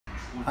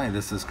Hi,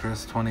 this is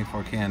Chris,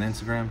 24K on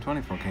Instagram,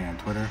 24K on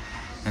Twitter,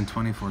 and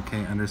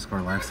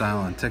 24K_lifestyle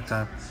on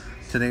TikTok.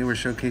 Today we're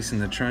showcasing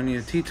the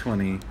Tranya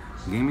T20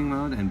 gaming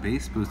mode and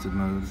bass boosted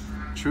mode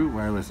true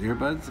wireless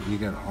earbuds. You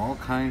get all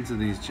kinds of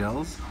these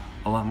gels,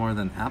 a lot more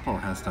than Apple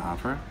has to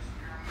offer.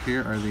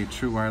 Here are the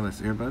true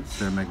wireless earbuds.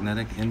 They're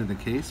magnetic into the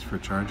case for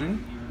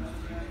charging.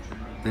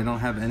 They don't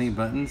have any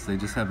buttons, they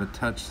just have a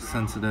touch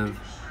sensitive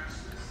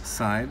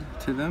side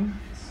to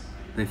them.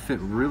 They fit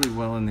really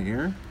well in the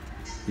ear.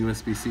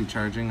 USB-C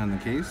charging on the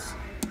case.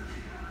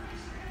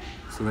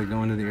 So they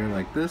go into the ear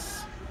like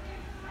this.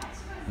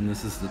 And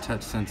this is the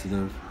touch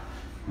sensitive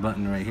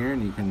button right here,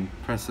 and you can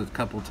press it a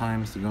couple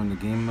times to go into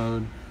game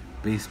mode,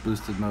 bass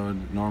boosted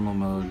mode, normal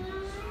mode,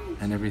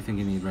 and everything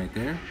you need right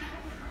there.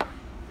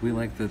 We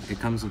like that it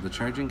comes with a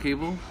charging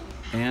cable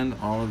and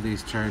all of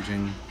these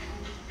charging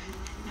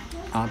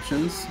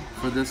options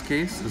for this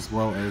case, as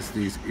well as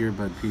these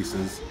earbud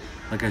pieces.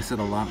 Like I said,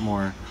 a lot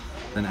more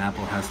than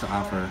Apple has to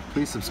offer.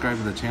 Please subscribe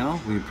to the channel.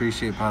 We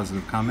appreciate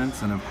positive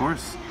comments, and of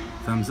course,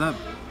 thumbs up.